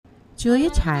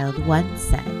Julia Child once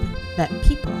said that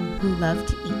people who love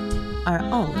to eat are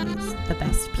always the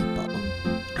best people.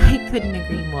 I couldn't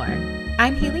agree more.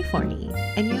 I'm Haley Forney,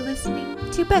 and you're listening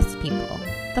to Best People,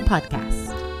 the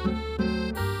podcast.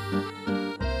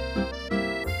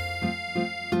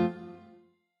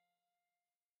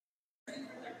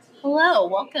 Hello,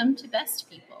 welcome to Best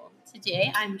People.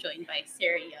 Today I'm joined by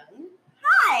Sarah Young.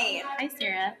 Hi! Hi,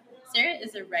 Sarah. Sarah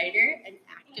is a writer, an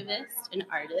activist, an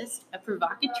artist, a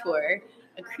provocateur,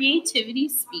 a creativity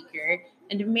speaker,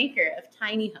 and a maker of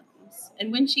tiny homes.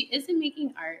 And when she isn't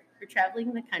making art or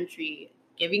traveling the country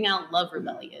giving out love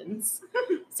rebellions,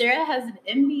 Sarah has an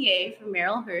MBA from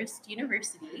Marylhurst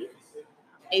University,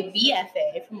 a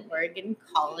BFA from Oregon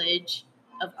College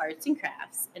of Arts and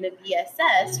Crafts, and a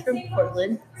BSS from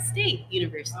Portland State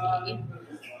University.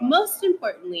 Most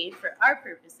importantly, for our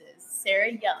purposes,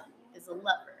 Sarah Young is a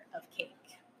lover of cake.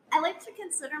 I like to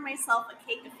consider myself a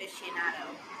cake aficionado.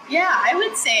 Yeah, I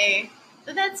would say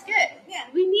that that's good. Yeah.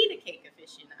 We need a cake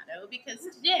aficionado because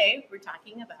today we're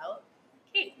talking about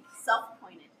cake.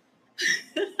 Self-appointed.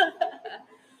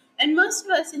 And most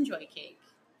of us enjoy cake,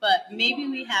 but maybe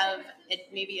we have it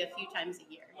maybe a few times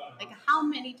a year. Like how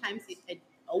many times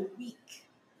a week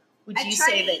would you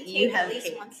say that you have at least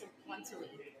cake? once a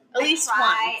week. At least At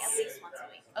once. least once a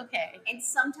week. Okay. And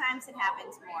sometimes it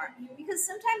happens more. Because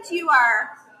sometimes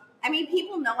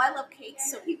people know I love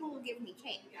cakes, so people will give me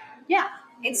cake. Yeah.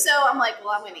 And so I'm like,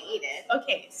 well, I'm going to eat it.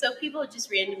 Okay, so people just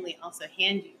randomly also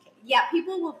hand you cake. Yeah,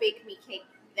 people will bake me cake.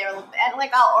 They're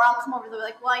like, I'll come over. They're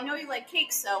like, well, I know you like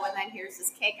cake, so, and then here's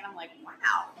this cake, and I'm like,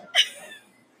 wow.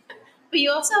 But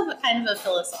you also have a kind of a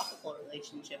philosophical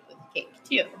relationship with cake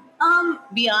too.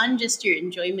 Beyond just your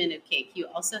enjoyment of cake, you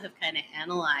also have kind of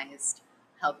analyzed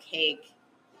how cake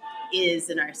is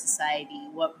in our society,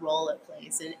 what role it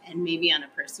plays, and maybe on a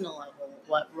personal level,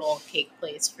 what role cake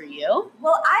plays for you.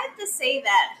 Well, I have to say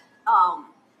that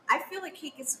I feel like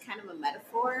cake is kind of a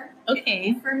metaphor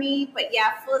for me. But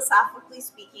yeah, philosophically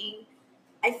speaking,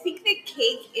 I think that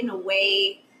cake, in a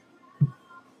way,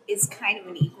 is kind of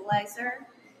an equalizer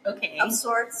of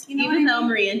sorts. You know Even though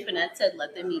Marie Antoinette said,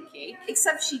 "Let them eat cake,"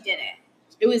 except she didn't.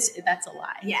 That's a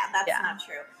lie. Yeah, that's not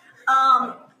true.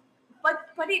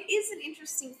 But it is an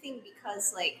interesting thing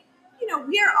because,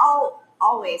 we are all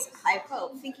always, I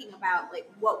hope, thinking about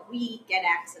what we get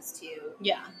access to.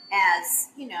 Yeah. As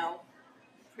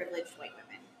privileged white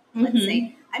women, let's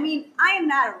say. I mean, I am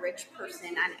not a rich person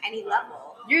on any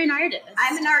level. You're an artist.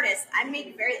 I'm an artist. I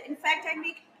make I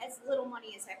make as little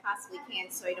money as I possibly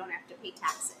can, so I don't have to pay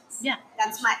taxes. Yeah.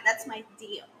 That's my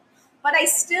deal. But I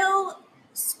still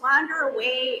squander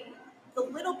away the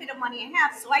little bit of money I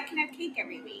have so I can have cake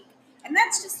every week. And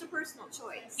that's just a personal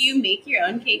choice. Do you make your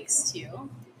own cakes too?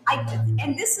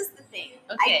 And this is the thing.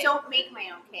 Okay. I don't make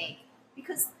my own cake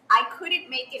because I couldn't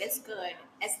make it as good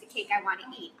as the cake I want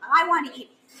to eat.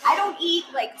 I don't eat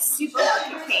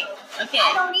supermarket cake. Okay.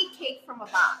 I don't eat cake from a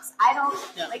box. I don't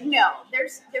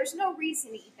there's no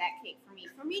reason to eat that cake for me.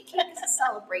 For me, cake is a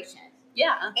celebration.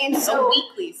 Yeah. And so a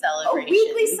weekly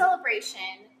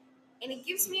celebration. And it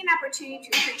gives me an opportunity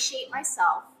to appreciate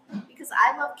myself because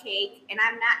I love cake and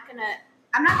I'm not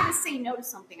gonna say no to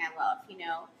something I love,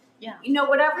 Yeah.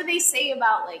 Whatever they say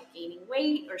about gaining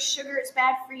weight or sugar is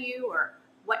bad for you or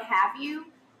what have you,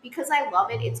 because I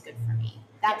love it, it's good for me.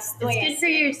 That's the way it's good for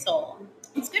your soul.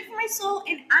 It's good for my soul,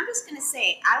 and I'm just gonna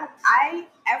say, I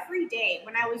every day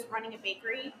when I was running a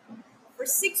bakery for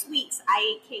 6 weeks,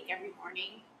 I ate cake every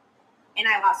morning, and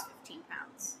I lost 15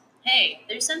 pounds. Hey,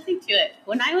 there's something to it.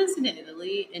 When I was in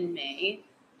Italy in May,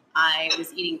 I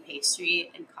was eating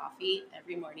pastry and coffee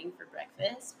every morning for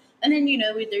breakfast. And then,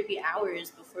 there'd be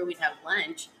hours before we'd have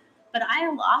lunch. But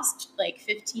I lost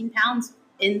 15 pounds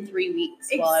in 3 weeks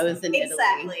while I was in Italy.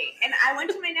 Exactly. And I went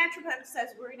to my naturopath because I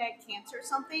was worried I had cancer or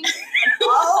something. And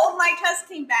all of my tests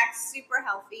came back super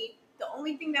healthy. The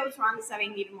only thing that was wrong is that I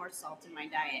needed more salt in my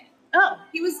diet. Oh.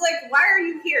 He was like, why are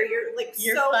you here? You're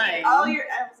so fine. I was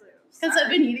like, because I've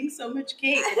been eating so much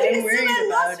cake and I'm worried I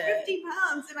about lost 50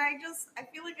 pounds and I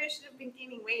feel like I should have been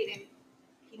gaining weight.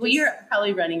 And you're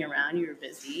probably running around. You were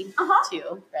busy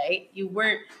too, right? You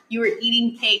were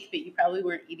eating cake, but you probably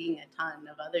weren't eating a ton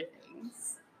of other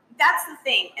things. That's the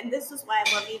thing. And this is why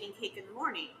I love eating cake in the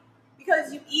morning.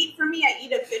 Because I eat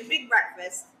a good big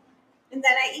breakfast and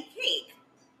then I eat cake.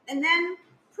 And then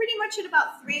pretty much at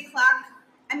about 3 o'clock,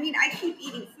 I keep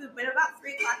eating food, but about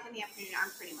 3 o'clock in the afternoon,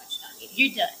 I'm pretty much done eating.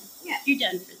 You're done. Yeah.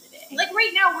 You're done for the day.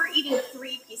 Right now, we're eating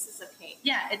 3 pieces of cake.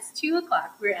 Yeah, it's 2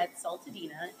 o'clock. We're at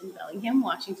Saltadena in Bellingham,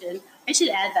 Washington. I should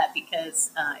add that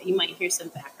because you might hear some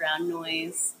background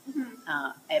noise,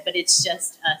 but it's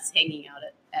just us hanging out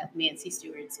at at Nancy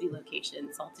Stewart's new location,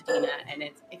 Saltadena, and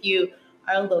if you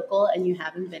are local and you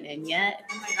haven't been in yet,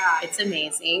 oh my god, it's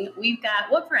amazing. We've got,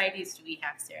 what varieties do we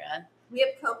have, Sarah? We have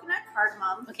coconut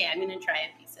cardamom. Okay, I'm gonna try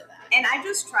a piece of that. And I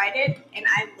just tried it, and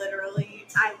I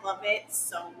love it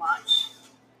so much.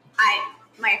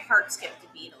 My heart skipped a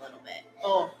beat a little bit.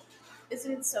 Oh,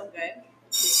 isn't it so good?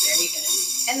 It's very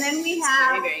good. And then we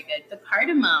have very, very good. The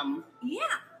cardamom, yeah,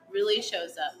 really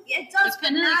shows up. Yeah, it does. It's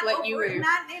kind of like what you were.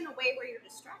 Not in a way where you're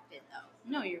distracted, though.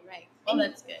 No, you're right. Well,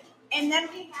 that's good. And then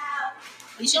we have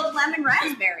the lemon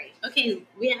raspberry. Okay,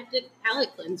 we have to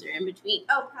palate cleanser in between.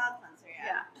 Oh, palate cleanser,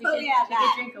 yeah. Take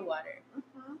a drink of water.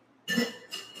 Mm-hmm.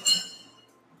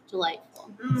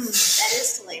 Delightful. That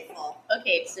is delightful.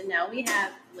 Okay, so now we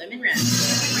have lemon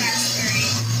raspberry.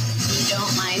 You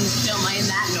don't mind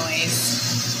that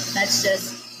noise. That's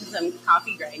just some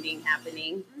coffee grinding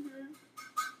happening. Mm-hmm.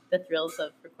 The thrills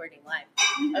of recording live.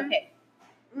 Mm-hmm. Okay.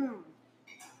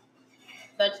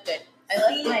 That's good. I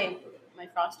left my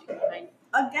frosting behind.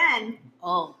 Again.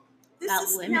 Oh,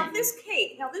 lemon. Now this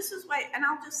cake. Now this is why, and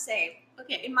I'll just say,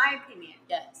 okay, in my opinion,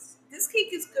 yes, this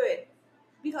cake is good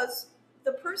because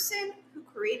the person who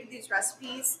created these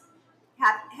recipes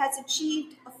has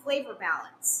achieved a flavor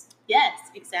balance. Yes,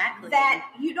 exactly.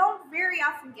 That you don't very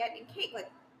often get in cake. Like,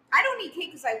 I don't eat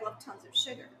cake because I love tons of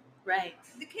sugar. Right.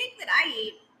 The cake that I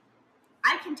eat,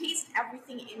 I can taste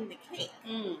everything in the cake.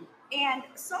 And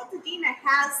Saltadena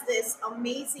has this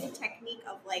amazing technique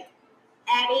of like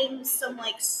adding some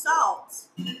like salt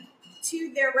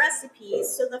to their recipes,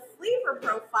 so the flavor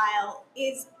profile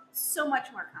is so much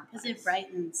more complex. Because it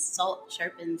brightens, salt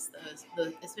sharpens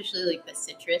those, especially like the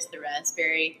citrus, the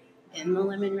raspberry, and the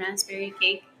lemon raspberry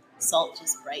cake. Salt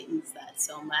just brightens that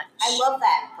so much. I love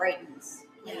that, brightens.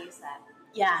 Yeah. I use that.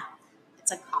 Yeah,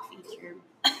 it's a coffee term.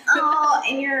 Oh,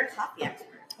 and you're a coffee expert.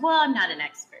 Well, I'm not an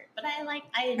expert, but I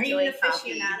enjoy Are you an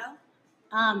coffee. aficionado?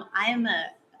 I am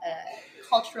a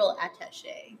cultural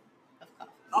attaché of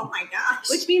coffee. Oh my gosh.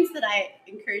 Which means that I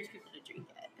encourage people to drink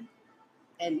it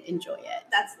and enjoy it.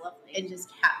 That's lovely. And just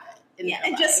have it in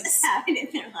their lives. Just have it in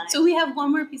their lives. So we have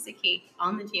one more piece of cake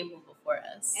on the table before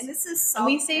us. And this is salt.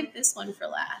 And we saved this one for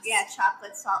last. Yeah,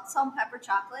 chocolate, salt and pepper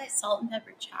chocolate. Salt and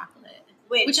pepper chocolate.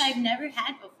 Which I've never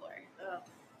had before. Oh.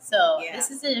 So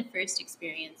this is a first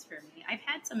experience for me. I've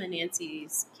had some of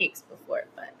Nancy's cakes before,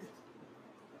 but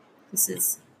this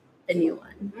is a new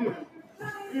one.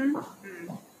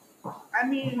 I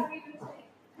mean,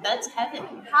 that's heaven.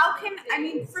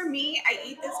 For me, I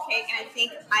eat this cake and I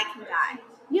think I can die.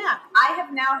 Yeah. I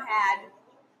have now had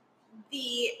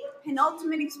the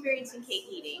penultimate experience in cake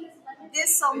eating.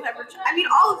 This salt and pepper,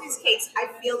 all of these cakes I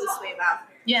feel this way about.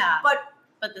 Yeah.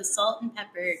 But the salt and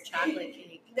pepper chocolate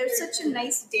cake. There's such a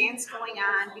nice dance going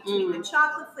on between the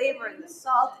chocolate flavor and the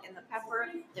salt and the pepper.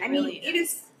 It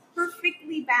is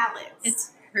perfectly balanced.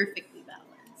 It's perfectly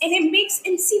balanced. And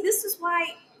this is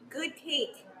why good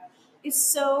cake is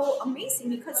so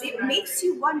amazing, because it makes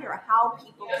you wonder how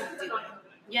people can do it.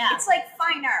 Yeah. It's like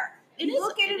fine art. You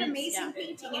look at an amazing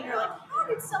painting and you're like, how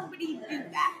did somebody do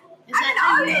that? I'm an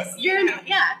artist.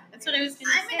 That's what I was going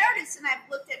to say. I'm an artist, and I've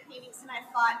looked at paintings and I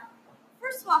thought,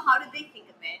 first of all, how did they think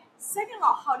of it? Second of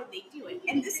all, how did they do it?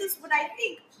 And this is what I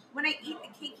think when I eat the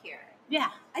cake here. Yeah.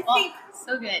 I think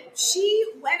so good.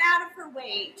 She went out of her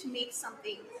way to make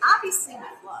something obviously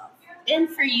with love. And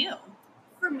for you.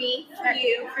 For me, for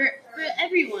you. For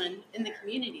everyone in the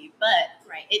community. But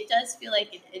it does feel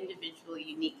like an individual,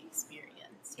 unique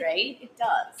experience, right? It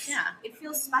does. Yeah. It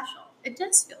feels special. It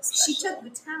does feel special. She took the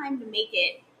time to make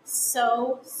it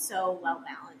so well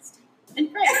balanced. And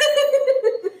fresh.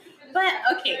 But,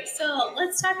 okay, so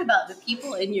let's talk about the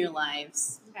people in your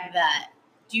lives that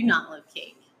do not love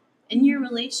cake. And your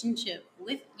relationship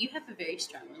you have a very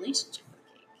strong relationship with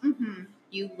cake. Mm-hmm.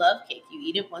 You love cake. You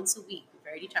eat it once a week. We've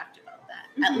already talked about that.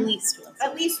 Mm-hmm. At least once a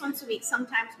week. At least once a week,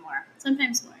 sometimes more.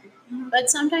 Sometimes more. Mm-hmm. But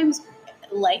sometimes,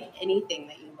 like anything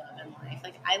that you love in life,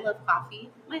 like I love coffee.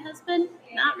 My husband,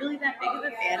 not really that big of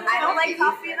a fan of I don't like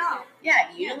coffee at all.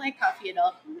 Yeah, you don't like coffee at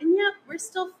all. And yet, we're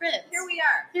still friends. Here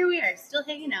we are, still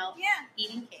hanging out,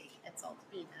 eating cake at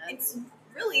Saltadena. It's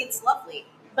lovely.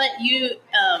 But you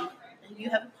have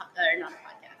not a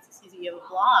podcast, excuse me, you have a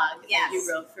blog that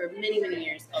you wrote for many, many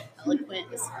years called Eloquent.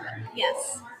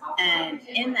 Yes. And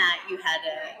in that, you had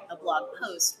a blog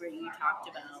post where you talked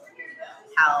about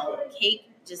how cake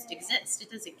just exists. It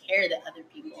doesn't care that other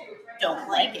people don't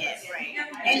like it. Right.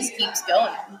 It just keeps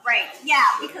going. Right. Yeah,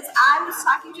 because I was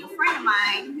talking to a friend of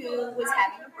mine who was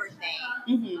having a birthday,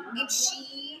 and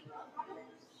she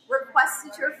requested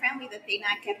suggested to her family that they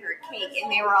not get her a cake,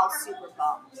 and they were all super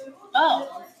bummed.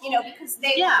 Oh. Because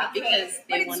they wanted cake.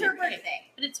 But it's her birthday.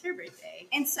 But it's her birthday.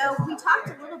 And so we talked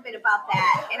a little bit about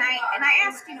that, and I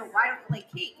asked, why don't you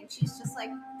like cake? And she's just like,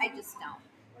 I just don't.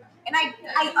 And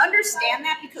I understand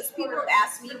that because people have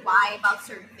asked me why about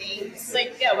certain things.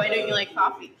 Like, yeah, why don't you like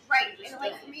coffee? Right. And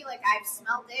like for me, like I've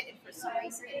smelled it, and for some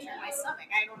reason it turned my stomach.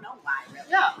 I don't know why, really.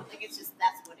 Yeah. Like it's just,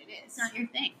 that's what it is. It's not your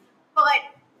thing. But,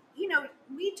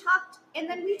 we talked, and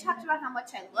then we talked about how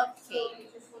much I loved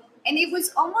cake. And it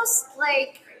was almost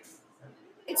like,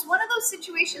 it's one of those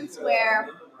situations where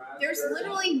there's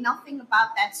literally nothing about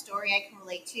that story I can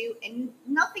relate to, and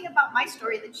nothing about my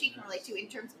story that she can relate to in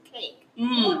terms of cake.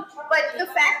 Mm. But the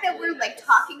fact that we're like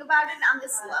talking about it on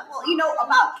this level,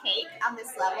 about cake on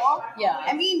this level. Yeah.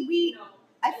 I mean,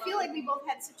 I feel like we both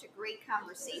had such a great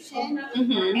conversation,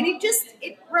 Mm-hmm. and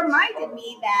it reminded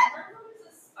me that,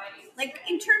 like,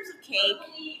 in terms of cake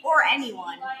or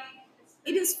anyone,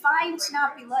 it is fine to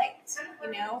not be liked,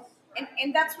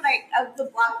 And that's what the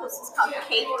blog post is called,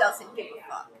 Cake Doesn't Give a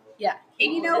Fuck. Yeah.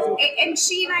 And, and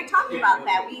she and I talked about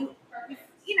that. We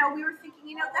were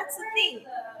thinking, that's the thing.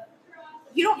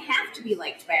 You don't have to be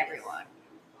liked by everyone.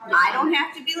 I don't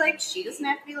have to be liked. She doesn't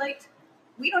have to be liked.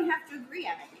 We don't have to agree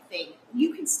on everything.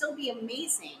 You can still be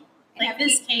amazing. And Like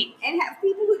this cake. And have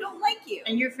people who don't like you.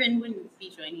 And your friend wouldn't be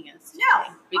joining us today.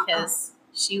 No. Because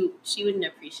she wouldn't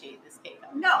appreciate this cake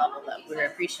on the level that we're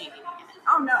appreciating it.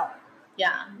 Oh, no.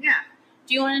 Yeah. Yeah.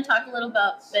 Do you want to talk a little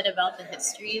bit about the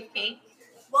history of cake?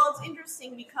 Well, it's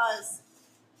interesting because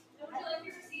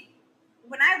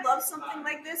when I love something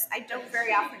like this, I don't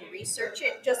very often research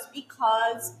it just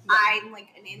because I'm like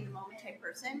an in the moment type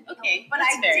person. Okay. But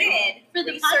I did for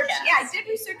the research. podcast. Yeah, I did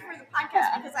research for the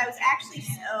podcast because I was actually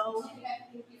so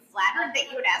flattered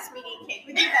that you would ask me to eat cake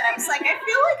with you that I was like, I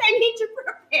feel like I need to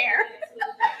prepare.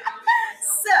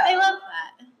 So I love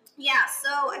that. Yeah, so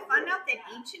I found out that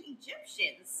ancient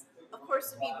Egyptians, of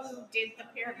course, the people who did the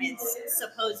pyramids,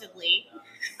 supposedly.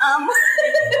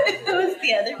 Who was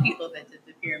the other people that did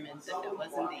the pyramids if it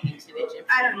wasn't the ancient Egyptians?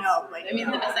 I don't know.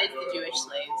 Besides the Jewish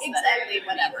slaves. Exactly,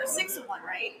 whatever. 6 of 1,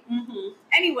 right? Mm-hmm.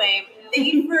 Anyway,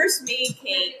 they first made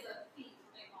cake,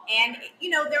 and,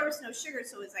 there was no sugar,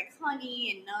 so it was like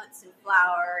honey and nuts and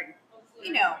flour and,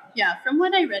 Yeah, from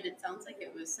what I read, it sounds like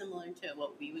it was similar to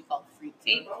what we would call fruit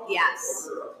cake. Yes.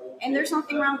 And there's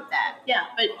nothing wrong with that. Yeah,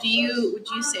 but would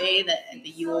you say that at the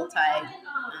Yuletide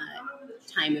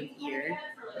time of year,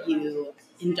 you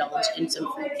indulge in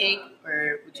some fruitcake,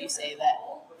 or would you say that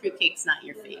fruitcake's not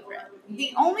your favorite?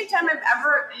 The only time I've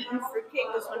ever eaten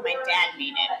fruitcake was when my dad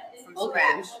made it from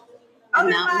scratch. And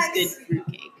that was good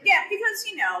fruitcake. Yeah, because,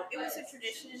 it was a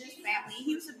tradition in his family.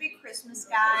 He was a big Christmas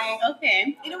guy.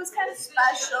 Okay. And it was kind of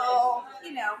special,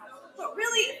 But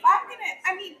really,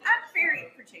 I'm very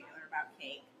particular about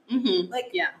cake. Mm-hmm. Like,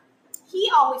 yeah. He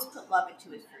always put love into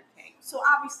his fruitcake. So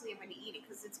obviously I'm going to eat it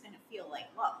because it's going to feel like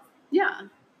love. Yeah.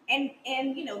 And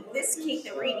this cake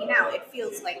that we're eating now, it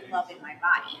feels like love in my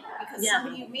body because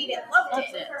somebody who made it loves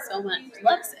it so much.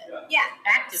 Loves it. Yeah.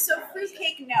 Active. So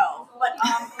fruitcake, no. But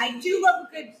I do love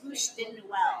a good bûche de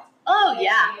Noël. Oh,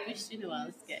 yeah. Bûche de Noël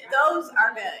is good. Those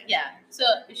are good. Yeah. So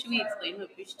should we explain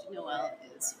what bûche de Noël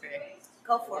is for?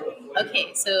 Go for it.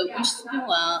 Okay, so bûche de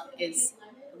Noël is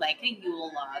like a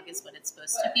Yule log is what it's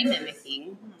supposed to be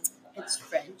mimicking. It's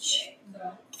French.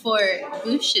 For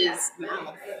bouche's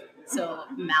mouth. So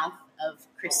mouth of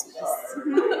Christmas.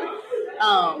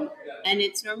 And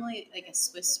it's normally like a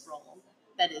Swiss roll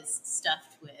that is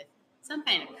stuffed with some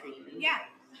kind of cream. Yeah.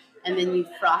 And then you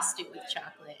frost it with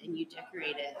chocolate and you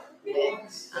decorate it with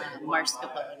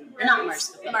mascarpone. Or not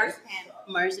mascarpone.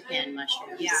 Marzipan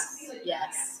mushrooms. Yeah.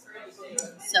 Yes.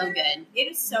 So good.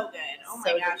 It is so good. Oh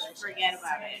my gosh, delicious. Forget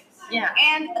about it. Yeah.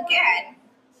 And again,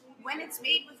 when it's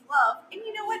made with love, and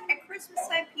you know what? At Christmas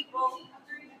time, people,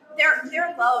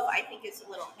 their love, I think, is a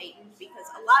little heightened because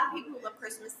a lot of people who love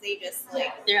Christmas, they just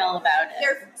like they're all about it.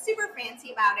 They're super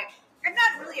fancy about it. I'm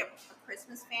not really a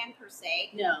Christmas fan per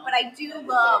se. No. But I do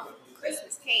love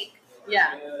Christmas cake.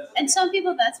 Yeah. And some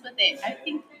people, that's what I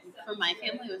think for my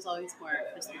family, it was always more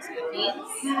Christmas cookies.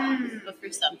 But for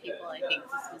some people, I think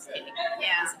Christmas cake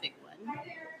is a big one.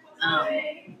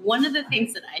 One of the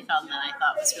things that I found that I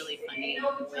thought was really funny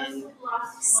when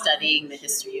studying the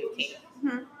history of cake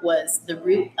was the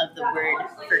root of the word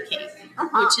for cake,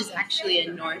 which is actually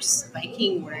a Norse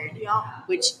Viking word,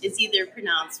 which is either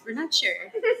pronounced, we're not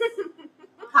sure,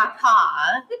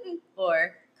 kaka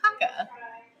or kaka.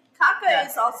 Kaka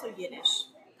is also Yiddish.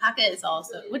 Kaka is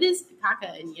also, what is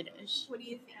kaka in Yiddish? What do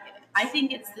you think it is? I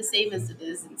think it's the same as it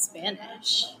is in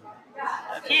Spanish.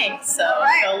 Okay, so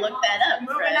go look that up,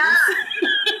 Moving friends. on.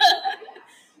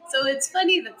 So it's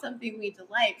say that something we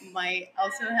delight might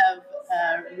also have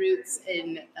roots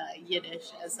in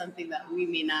Yiddish as something that we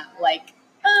may not like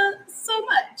so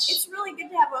much. It's really good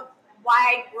to have a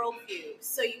wide worldview,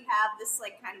 so you have this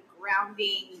like kind of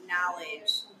grounding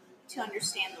knowledge to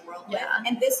understand the world with.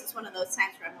 And this is one of those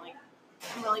times where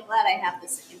I'm really glad I have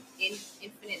this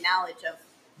infinite knowledge of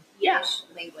Yiddish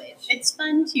language. It's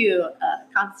fun to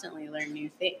constantly learn new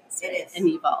things. It is. And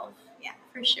evolve. Yeah,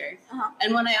 for sure.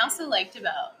 And what I also liked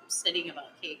about studying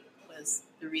about cake was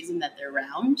the reason that they're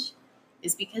round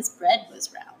is because bread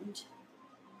was round.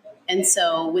 And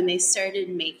so when they started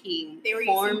making they were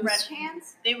forms, using bread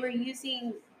pans? They were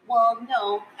using,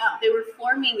 they were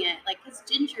forming it, like, because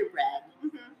gingerbread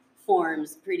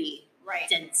forms pretty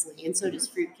densely, and so does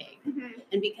fruitcake.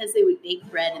 And because they would bake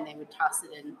bread and they would toss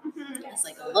it in as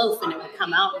like a loaf and it would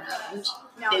come out round,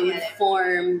 they would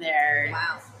form their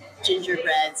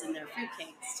gingerbreads and their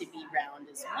fruitcakes to be round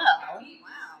as well.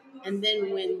 And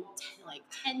then when like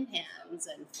tin pans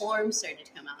and forms started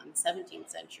to come out in the 17th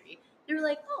century, they were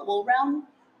like, oh, well,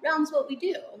 round's what we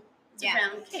do. It's a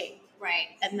round cake. Right.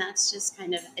 And that's just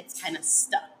kind of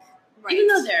stuck. Right. Even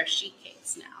though there are sheet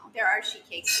cakes now. There are sheet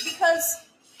cakes. Because,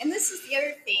 and this is the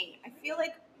other thing, I feel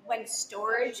like when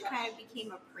storage kind of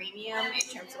became a premium in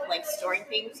terms of like storing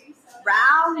things,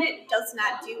 round does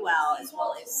not do well as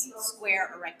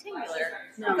square or rectangular.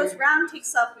 No. Because round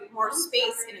takes up more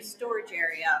space in a storage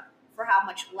area for how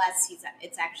much less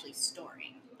it's actually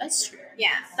storing. That's true. Yeah.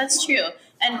 That's true.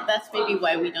 And that's maybe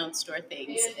why we don't store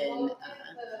things in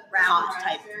round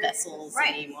type vessels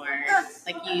anymore.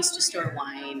 Like you used to store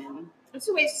wine, and it's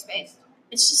a waste of space.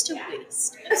 It's just a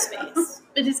waste of space.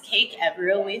 But is cake ever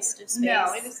a waste of space?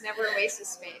 No, it is never a waste of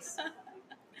space.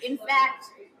 In fact,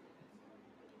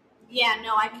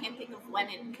 I can't think of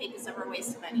when cake is ever a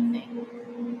waste of anything.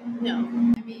 No,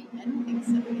 I don't think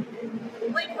so.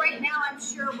 Like right now, I'm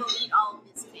sure we'll eat all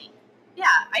of this cake. Yeah,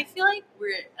 I feel like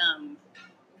we're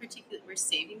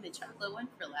saving the chocolate one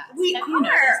for last. We are.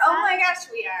 Oh my gosh,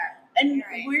 we are. And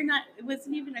we're not. It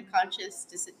wasn't even a conscious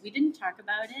decision. We didn't talk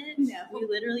about it. No. We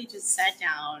literally just sat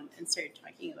down and started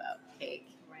talking about cake,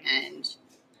 and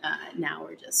now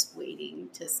we're just waiting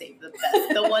to save the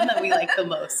best, the one that we like the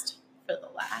most for the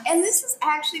last. And this is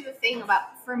actually the thing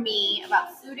about food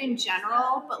in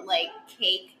general, but like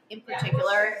cake in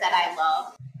particular that I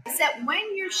love. Is that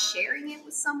when you're sharing it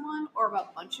with someone or a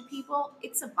bunch of people,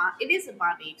 it is a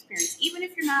bonding experience, even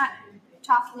if you're not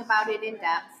talking about it in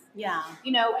depth. Yeah.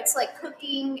 It's like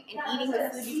cooking and eating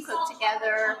the food you cook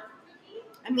together.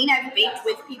 I mean, I've baked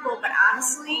with people, but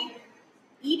honestly,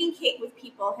 eating cake with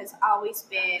people has always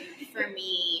been, for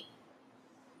me,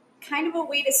 kind of a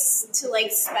way to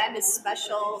like spend a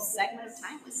special segment of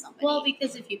time with somebody. Well,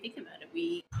 because if you think about it,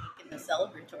 we in the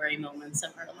celebratory moments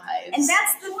of our lives. And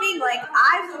that's the thing, like,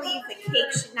 I believe that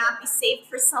cake should not be saved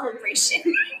for celebration.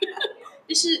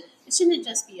 It shouldn't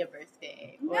just be a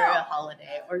birthday or a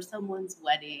holiday or someone's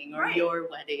wedding or your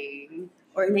wedding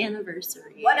or an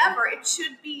anniversary. Whatever, it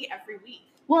should be every week.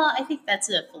 Well, I think that's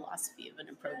a philosophy of an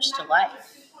approach to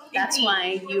life. That's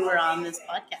why you are on this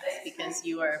podcast, because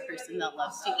you are a person that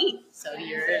loves to eat. So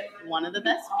you're one of the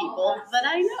best people that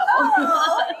I know.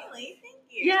 Oh, really? Thank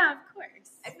you. Yeah, of course.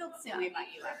 I feel the same way about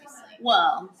you, obviously.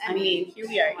 Well, I mean, here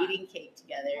we are eating cake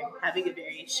together, having a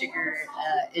very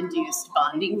sugar-induced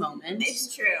bonding moment.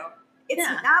 It's true. It's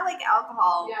not like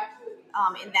alcohol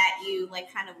in that you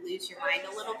like kind of lose your mind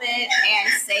a little bit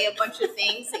and say a bunch of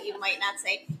things that you might not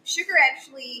say. Sugar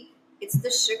actually, it's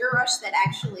the sugar rush that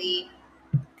actually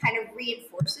kind of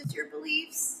reinforces your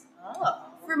beliefs. Oh.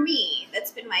 For me,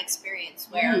 that's been my experience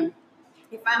where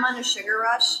if I'm on a sugar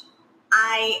rush,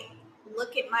 I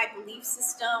look at my belief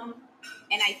system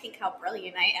and I think how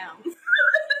brilliant I am.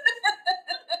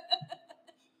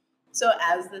 So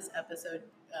as this episode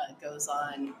goes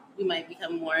on, we might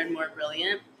become more and more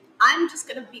brilliant. I'm just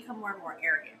going to become more and more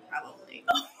arrogant, probably.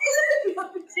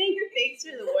 Thanks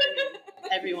for the warning,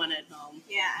 everyone at home.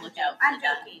 Yeah, look out for I'm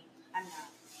that. joking. I'm not.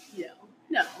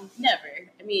 No, never.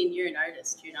 I mean, you're an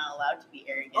artist. You're not allowed to be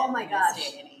arrogant. Oh my gosh. In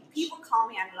this day and age. People call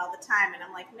me on it all the time, and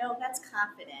I'm like, no, that's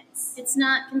confidence. It's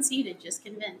not conceited, just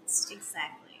convinced.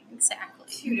 Exactly.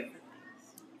 Two different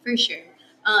things. For sure.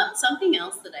 Something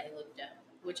else that I looked up,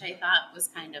 which I thought was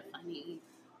kind of funny,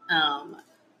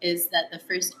 is that the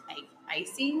first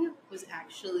icing was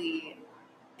actually,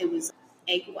 it was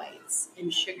egg whites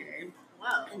and sugar.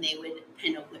 Wow. And they would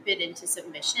kind of whip it into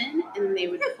submission, and then they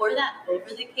would pour that over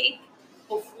the cake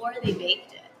before they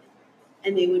baked it.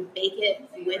 And they would bake it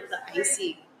with the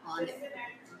icing on it.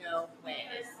 No way.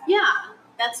 Yeah.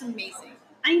 That's amazing.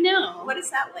 I know. What is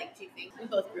that like, do you think? We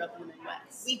both grew up in the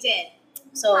Midwest. We did.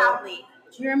 So, proudly.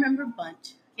 Do you remember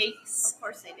bundt cakes? Of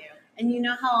course I do. And you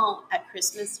know how at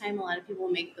Christmas time a lot of people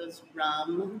make those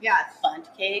rum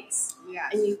bundt cakes?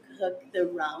 Yes. And you cook the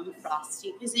rum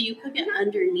frosting because you cook it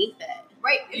underneath it.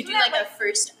 Right. You do like a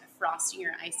first frosting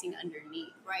or icing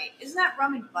underneath. Right. Isn't that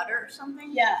rum and butter or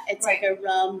something? Yeah, it's like a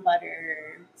rum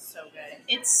butter. So good.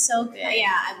 It's so good.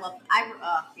 Yeah, I love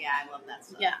that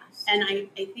stuff. Yeah, and I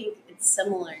think it's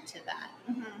similar to that.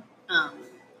 Mm-hmm.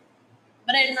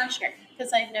 But I'm not sure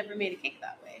because I've never made a cake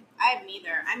that way. I haven't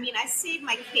either. I mean, I save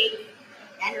my cake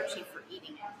energy for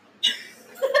eating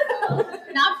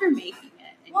it. Not for making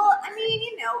it. Well, I mean,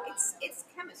 it's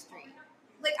chemistry.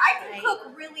 Like, I can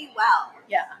cook really well.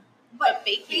 Yeah. But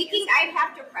baking I'd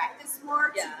have to practice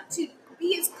more to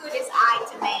be as good as I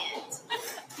demand.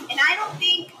 And I don't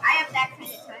think I have that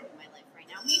kind of time in my life right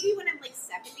now. Maybe when I'm like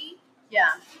 70,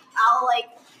 I'll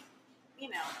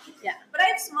Yeah. But I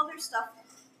have some other stuff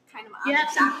kind of on the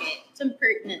docket. Some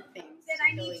pertinent things that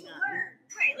I need to learn.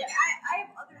 Right. Like I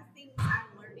have other things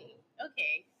I'm learning.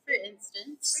 Okay. For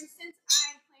instance, I'm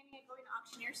planning on going to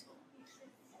auctioneer school.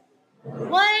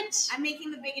 What? I'm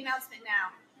making the big announcement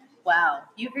now. Wow,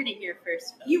 you heard it here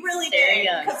first. Folks. You really did,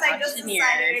 because I just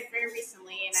decided it very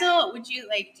recently. And would you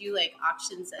do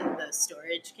auctions at the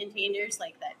storage containers,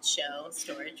 like that show,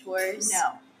 Storage Wars?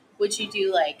 No. Would you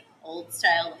do old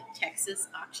style Texas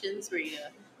auctions where you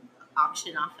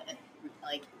auction off at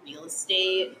real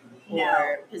estate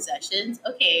or possessions?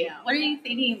 Okay, what are you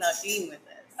thinking about doing with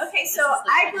this? Okay, so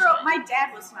I grew up. My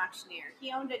dad was an auctioneer.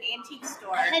 He owned an antique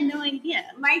store. I had no idea.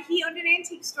 He owned an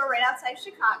antique store right outside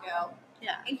Chicago.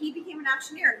 Yeah. And he became an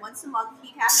auctioneer. And once a month,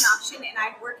 he'd have an auction, and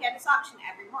I'd work at his auction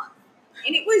every month.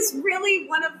 And it was really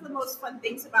one of the most fun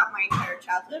things about my entire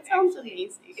childhood. That sounds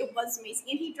amazing. It was amazing.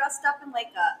 And he dressed up in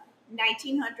a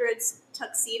 1900s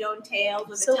tuxedo and tails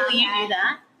with a top hat. So will you do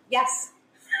that? Yes.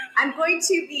 I'm going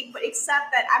to be, but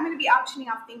except that I'm going to be auctioning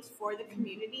off things for the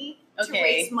community to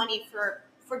raise money for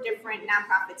different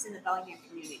nonprofits in the Bellingham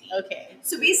community. Okay.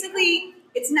 So basically,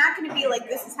 it's not going to be like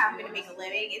this is how I'm going to make a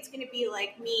living. It's going to be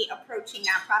like me approaching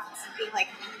nonprofits and being like,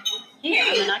 hey,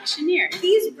 I'm an auctioneer.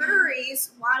 These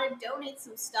breweries want to donate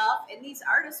some stuff, and these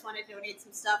artists want to donate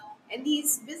some stuff, and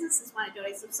these businesses want to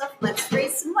donate some stuff. Let's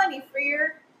raise some money for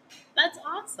your... That's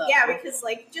awesome. Yeah, because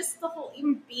just the whole,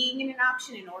 even being in an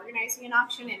auction and organizing an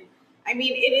auction, and I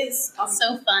mean, it is...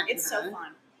 so fun. It's so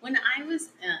fun. When I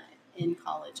was... in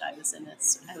college, I was in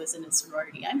a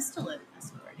sorority. I'm still in a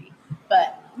sorority,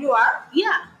 but you are?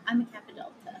 Yeah, I'm a Kappa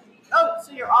Delta. Oh,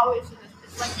 so you're always in this?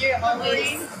 It's like you're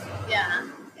always,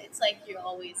 It's like you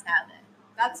always have it.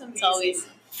 That's amazing. It's always,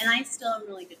 and I still am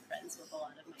really good friends with a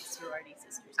lot of my sorority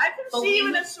sisters. I can see you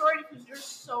in a sorority because you're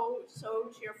so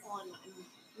cheerful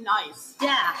and nice.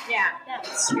 Yeah,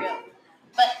 that's true.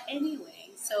 But anyway.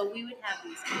 So we would have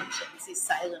these auctions, these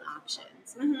silent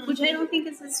auctions, which I don't think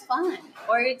is as fun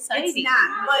or exciting. It's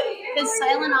not, but because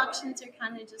silent auctions are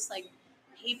kind of just like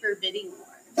paper bidding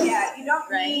war. Yeah, you don't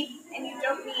need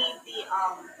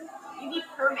you need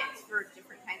permits for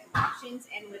different kinds of auctions,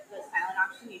 and with the silent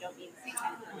auction, you don't need the same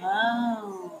kind of permit.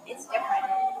 Oh, it's different.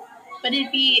 But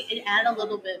it'd add a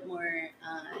little bit more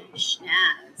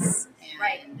schnazz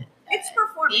and it's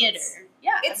performance. Theater.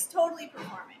 Yeah, it's totally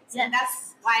performance. Yes. And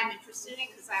that's why I'm interested in it,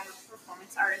 because I'm a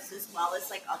performance artist as well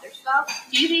as other stuff.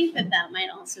 Do you think that might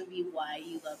also be why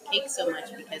you love cake so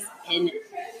much? Because in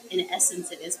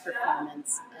essence, it is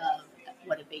performance of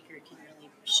what a baker can really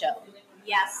show.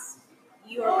 Yes,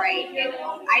 you are right. And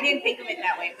I didn't think of it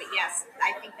that way, but yes,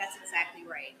 I think that's exactly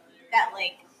right. That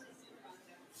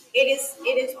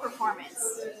it is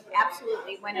performance.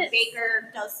 Absolutely. When a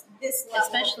baker does this level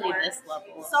especially of work, this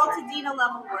level, Saltadena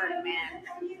level work, man,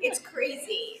 it's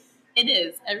crazy. It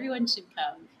is. Everyone should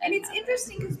come. And it's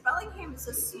interesting because Bellingham is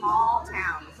a small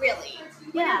town, really.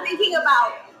 Yeah. When you're thinking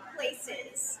about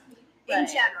places in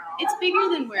general. It's bigger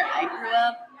than where I grew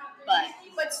up,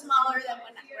 but smaller than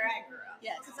where I grew up.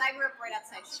 Yes. Because I grew up right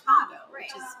outside Chicago,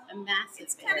 which is a massive.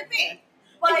 It's kind of big.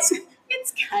 But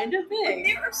it's kind of big.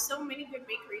 But there are so many good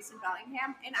bakeries in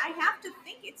Bellingham, and I have to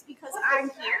think it's because I'm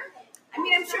here. I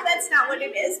mean, I'm sure that's not what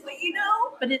it is, but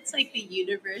But it's like the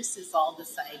universe is all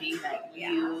deciding that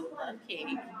you love cake.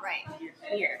 Right. You're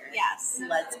here. Yes.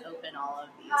 Let's open all of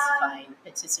these fine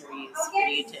patisseries for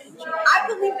you to enjoy. I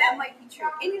believe that might be true.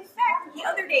 And in fact, the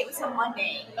other day, it was a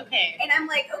Monday. Okay. And I'm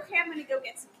like, okay, I'm going to go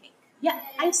get some cake. Yeah,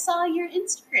 I saw your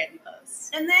Instagram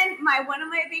post. And then one of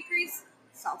my bakeries,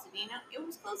 Saltadena, it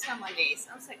was closed on Mondays.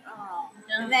 I was like, oh.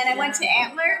 And then I went to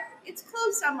Antler, it's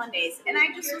closed on Mondays. And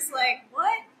I just was like,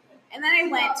 what? And then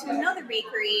I went to another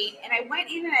bakery, and I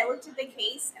went in and I looked at the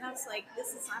case, and I was like, this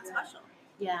is not special.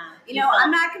 Yeah.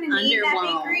 I'm not going to name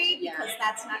that bakery because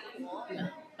that's not cool. Yeah.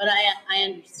 But I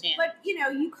understand. But, you know,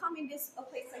 you come into a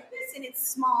place like this, and it's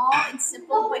small and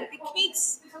simple, but the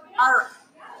cakes are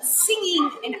singing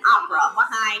an opera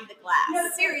behind the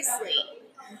glass. Seriously.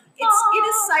 It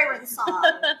is siren song,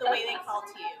 the way they call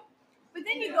to you. But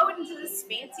then you go into this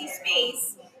fancy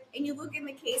space, and you look in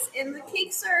the case, and the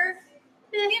cakes are,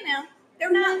 you know,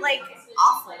 they're not, like,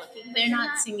 awful looking. They're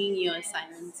not singing you a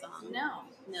siren song. No.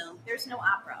 There's no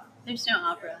opera. There's no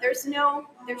opera. There's no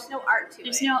art to it.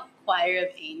 There's no choir of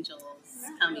angels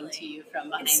coming to you from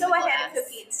behind the glass. So I had a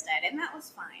cookie instead, and that was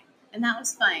fine. And that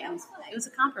was fine. It was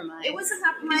a compromise. It was a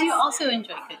compromise. Because you also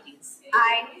enjoy cookies.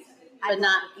 But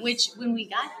not, which when we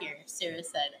got here, Sarah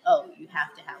said, "Oh, you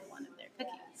have to have one of their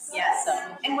cookies." Yes. So,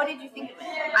 and what did you think of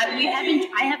it?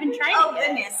 I haven't tried it. Oh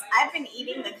goodness, I've been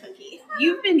eating the cookie.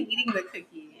 You've been eating the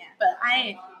cookie, but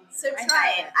So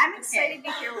try it. I'm excited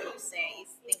to hear what you say.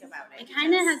 Think about it. It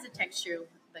kind of has the texture of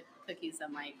the cookies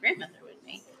that my grandmother would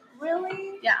make.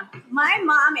 Really? Yeah. My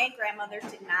mom and grandmother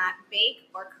did not bake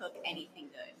or cook anything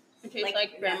good. It tastes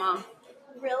like grandma.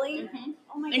 Really? Mm-hmm.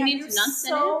 Oh my it God, needs you're nuts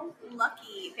so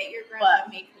lucky that your grandma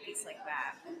made cookies like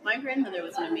that. My grandmother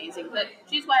was an amazing cook.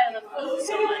 She's why I love food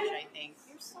so much, I think.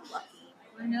 You're so lucky.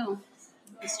 I know.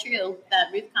 It's true.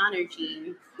 That Ruth Connor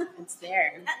gene, it's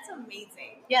there. That's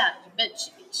amazing. Yeah,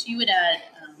 but she would add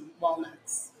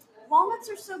walnuts. Walnuts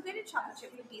are so good in chocolate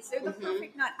chip cookies. They're the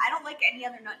perfect nut. I don't like any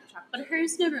other nut in chocolate. But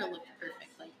hers never looked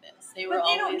perfect like this. They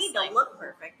don't need to look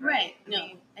perfect. Right. No.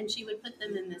 And she would put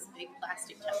them in this big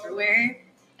plastic Tupperware,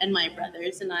 and my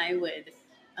brothers and I would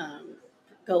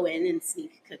go in and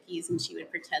sneak cookies, and she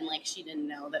would pretend like she didn't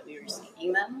know that we were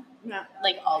sneaking them. Yeah.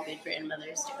 Like all good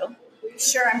grandmothers do.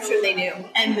 Sure, I'm sure they do.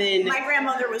 And then my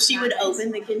grandmother was. She would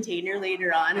open the container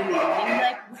later on, and we'd be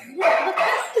like, "Where did the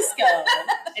cookies go?"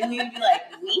 And we would be like,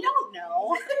 "We don't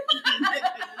know."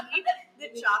 The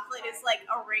chocolate is like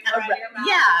a ring around your mouth.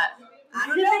 Yeah. I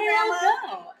don't know,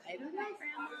 Grandma. I don't know,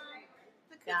 Grandma.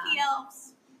 The cookie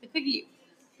elves.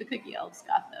 The cookie elves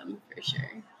got them for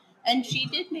sure. And she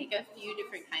did make a few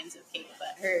different kinds of cake,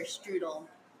 but her strudel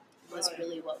was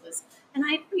really what was. And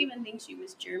I don't even think she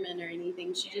was German or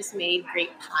anything. She just made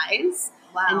great pies.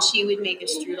 Wow. And she would make a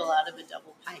strudel out of a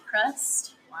double pie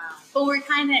crust. Wow. But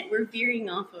we're veering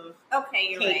off of you're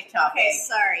cake right. topic. Okay,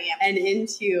 sorry. Yeah. And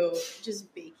into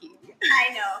just baking.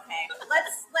 I know. Okay.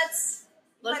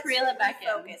 Let's reel it back in.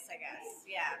 Focus, I guess.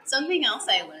 Yeah. Something else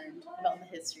I learned about the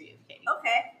history of cake.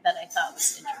 Okay. That I thought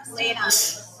was interesting. Lay it on.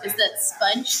 Is that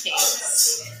sponge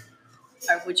cakes,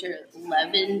 which are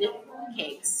leavened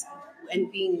cakes,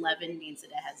 and being leavened means that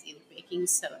it has either baking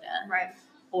soda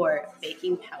or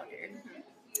baking powder,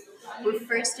 were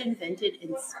first invented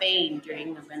in Spain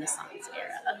during the Renaissance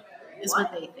era, is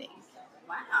what they think.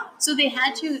 Wow. So they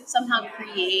had to somehow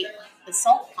create the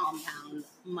salt compound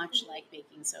much like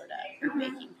baking soda or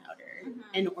baking powder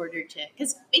in order to,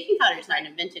 because baking powder is not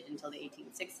invented until the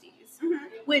 1860s,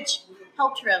 which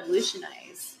helped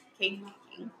revolutionize cake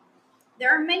making.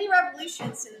 There are many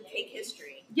revolutions in cake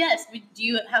history. Yes, but do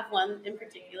you have one in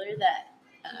particular that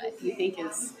you think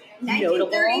is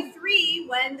notable? 1933,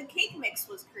 when the cake mix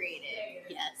was created.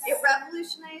 Yes. It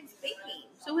revolutionized baking.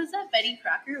 So was that Betty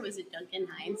Crocker or was it Duncan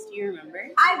Hines? Do you remember?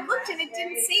 I looked and it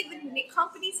didn't say the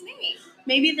company's name.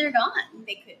 Maybe they're gone.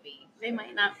 They could be. They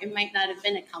might not. It might not have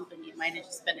been a company. It might have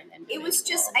just been an individual. It was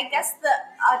just, I guess,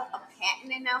 a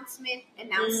patent announcement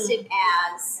announced it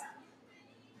as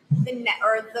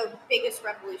the biggest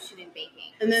revolution in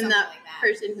baking. And then that, like that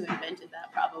person who invented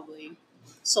that probably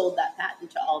sold that patent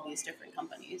to all these different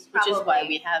companies, which is why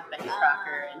we have Betty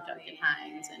Crocker and Duncan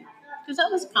Hines, and because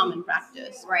that was common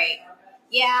practice. Right.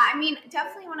 Yeah, I mean,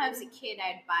 definitely when I was a kid,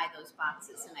 I'd buy those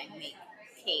boxes and I'd make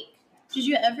cake. Did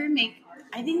you ever make,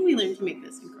 I think we learned to make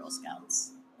this in Girl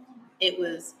Scouts. It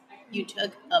was, you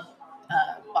took a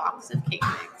box of cake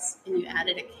mix and you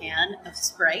added a can of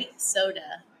Sprite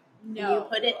soda. No. And you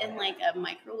put it in like a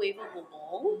microwavable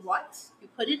bowl. What? You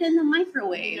put it in the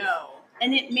microwave. No.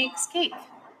 And it makes cake.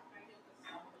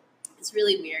 It's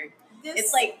really weird.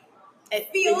 It's like, it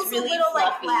feels it's really a little fluffy.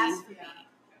 like blasphemy.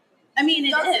 I mean,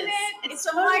 it Doesn't is. it? It's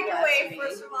a totally microwave, blasphemy.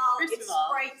 first of all. First It's of all.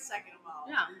 Sprite, second of all.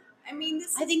 Yeah. I mean,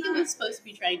 this I is think it not was supposed to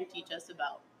be trying to teach us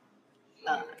about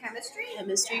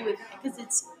chemistry with, because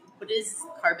it's, what is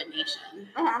carbonation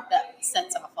Uh-huh. that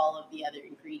sets off all of the other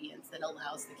ingredients that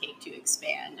allows the cake to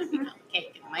expand and become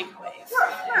cake in the microwave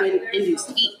when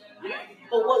induced heat.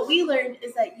 But what we learned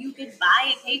is that you could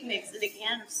buy a cake mix in a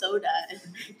can of soda and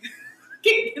make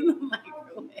cake in the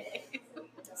microwave.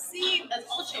 See, That's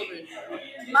all children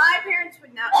do. my parents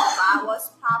would not allow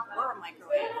us pop or a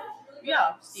microwave.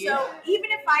 Yeah. So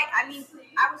even if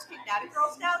I was kicked out of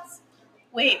Girl Scouts.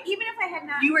 Wait, Even if I had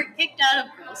not. you were kicked out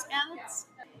of Girl Scouts?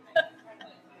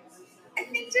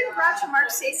 think did Groucho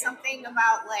Marx say something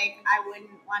about like I wouldn't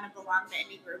want to belong to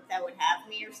any group that would have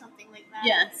me or something like that?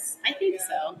 Yes, I think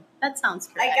so. That sounds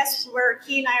correct. I guess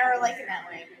he and I are alike in that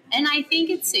way. And I think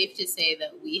it's safe to say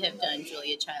that we have done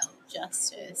Julia Child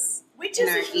justice. Which is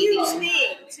a huge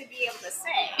thing to be able to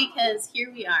say. Because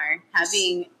here we are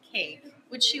having cake,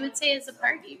 which she would say is a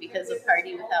party, because a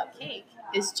party without cake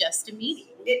is just a meeting.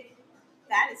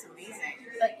 That is amazing.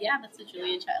 But yeah, that's a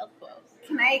Julia Child quote.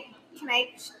 Can I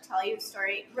tell you a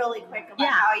story really quick about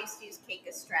how I used to use cake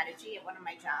as strategy at one of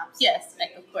my jobs? Yes,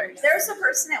 of course. There was a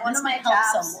person at one of my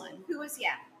jobs who was,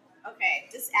 okay,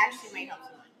 this actually might help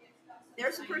someone. There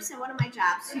was a person at one of my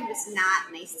jobs who was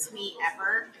not nice to me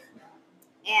ever,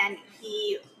 and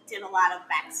he did a lot of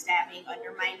backstabbing,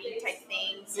 undermining type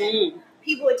things, and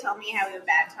people would tell me how he would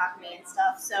backtalk me and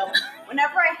stuff. So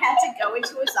whenever I had to go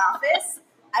into his office,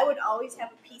 I would always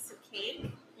have a piece of cake,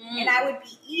 and I would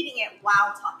be eating it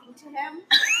while talking to him.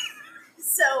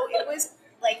 So it was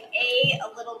like a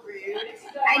little rude.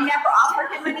 I never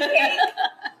offered him any cake,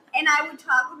 and I would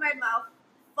talk with my mouth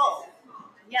full.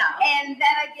 Yeah. And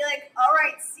then I'd be like, all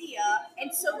right, see ya.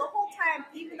 And so the whole time,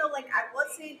 even though like I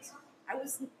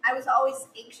was always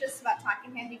anxious about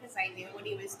talking to him because I knew what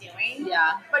he was doing.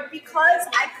 Yeah. But because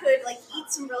I could like eat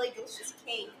some really delicious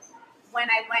cake when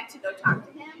I went to go talk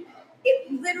to him, it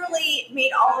literally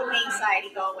made all of my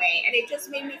anxiety go away. And it just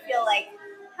made me feel like,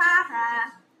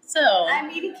 So I'm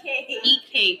eating cake. Eat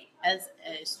cake as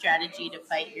a strategy to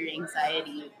fight your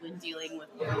anxiety when dealing with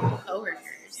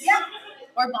coworkers. Yep.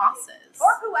 Or bosses.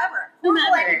 Or whoever.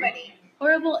 Horrible anybody.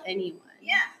 Horrible anyone.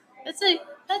 Yeah. That's a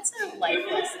life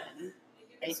lesson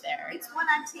right there. It's one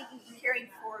I'm carrying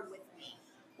forward with me.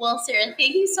 Well, Sarah,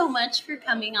 thank you so much for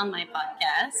coming on my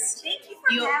podcast. Thank you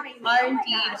for having me. You are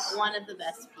indeed one of the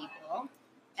best people.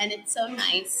 And it's so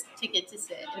nice to get to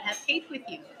sit and have cake with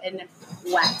you and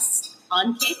wax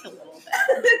on cake a little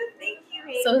bit. Thank you,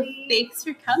 Haley. So thanks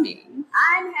for coming.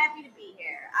 I'm happy to be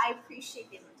here. I appreciate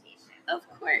the invitation. Of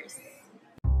course.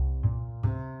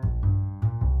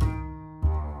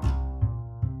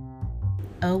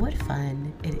 Oh, what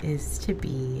fun it is to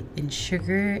be in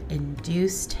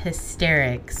sugar-induced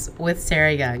hysterics with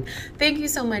Sarah Young. Thank you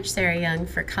so much, Sarah Young,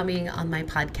 for coming on my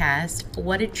podcast.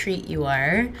 What a treat you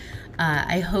are.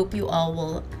 I hope you all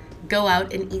will go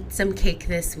out and eat some cake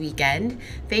this weekend.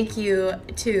 Thank you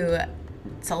to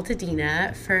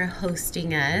Saltadina for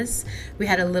hosting us. We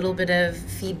had a little bit of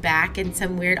feedback and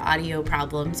some weird audio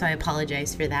problems, so I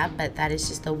apologize for that, but that is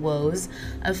just the woes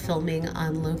of filming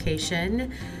on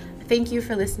location. Thank you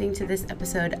for listening to this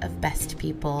episode of Best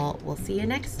People. We'll see you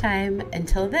next time.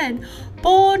 Until then,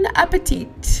 bon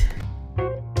appetit!